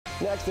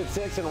Next at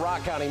 6 in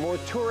Rock County, more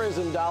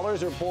tourism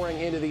dollars are pouring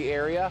into the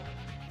area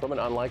from an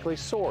unlikely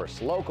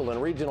source. Local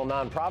and regional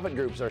nonprofit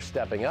groups are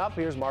stepping up.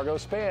 Here's Margo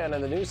Spann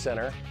in the News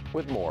Center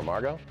with more.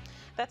 Margo?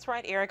 That's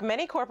right, Eric.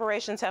 Many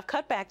corporations have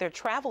cut back their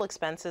travel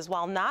expenses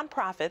while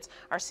nonprofits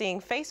are seeing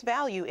face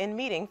value in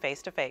meeting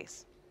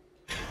face-to-face.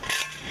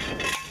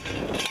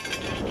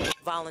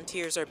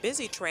 Volunteers are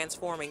busy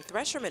transforming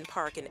Thresherman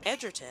Park in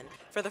Edgerton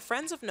for the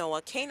Friends of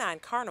Noah Canine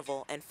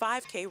Carnival and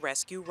 5K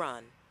Rescue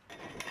Run.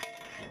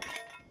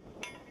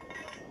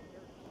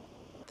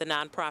 The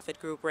nonprofit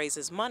group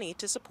raises money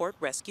to support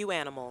rescue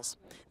animals.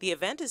 The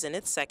event is in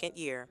its second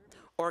year.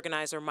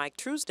 Organizer Mike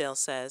Truesdale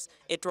says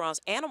it draws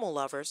animal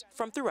lovers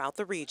from throughout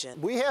the region.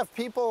 We have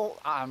people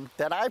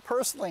that I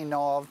personally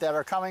know of that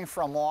are coming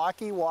from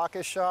Milwaukee,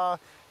 Waukesha,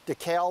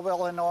 DeKalb,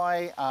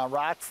 Illinois,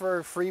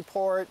 Rockford,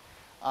 Freeport.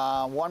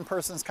 One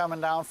person's coming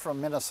down from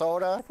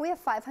Minnesota. If we have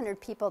 500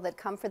 people that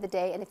come for the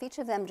day, and if each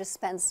of them just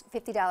spends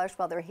 $50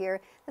 while they're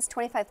here, that's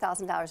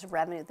 $25,000 of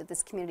revenue that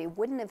this community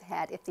wouldn't have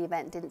had if the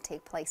event didn't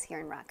take place here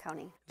in Rock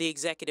County. The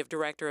executive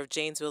director of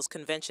Janesville's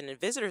Convention and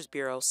Visitors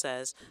Bureau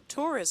says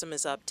tourism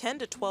is up 10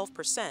 to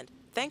 12%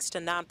 thanks to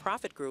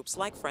nonprofit groups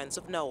like Friends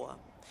of Noah.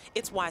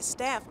 It's why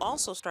staff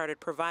also started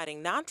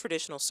providing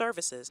non-traditional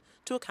services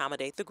to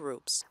accommodate the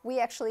groups. We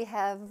actually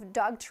have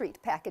dog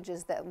treat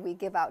packages that we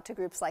give out to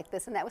groups like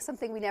this, and that was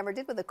something we never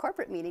did with a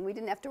corporate meeting. We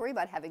didn't have to worry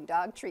about having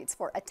dog treats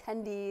for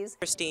attendees.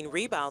 Christine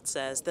Rebout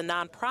says the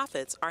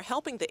nonprofits are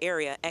helping the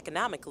area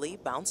economically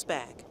bounce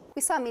back.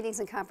 We saw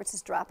meetings and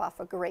conferences drop off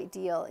a great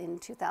deal in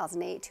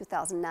 2008,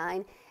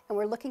 2009, and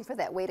we're looking for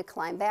that way to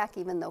climb back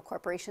even though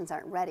corporations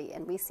aren't ready.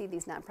 And we see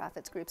these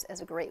nonprofits groups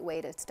as a great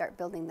way to start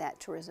building that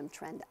tourism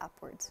trend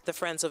upwards. The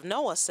Friends of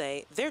Noah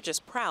say they're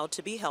just proud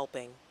to be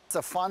helping. It's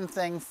a fun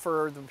thing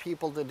for the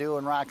people to do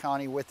in Rock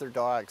County with their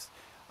dogs.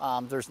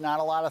 There's not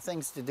a lot of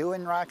things to do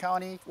in Rock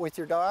County with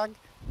your dog,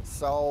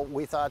 so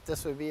we thought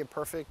this would be a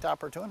perfect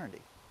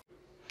opportunity.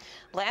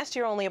 Last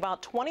year, only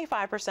about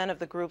 25% of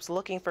the groups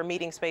looking for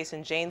meeting space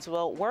in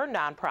Janesville were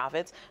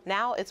nonprofits.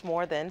 Now it's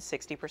more than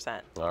 60%.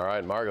 All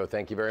right, Margo,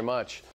 thank you very much.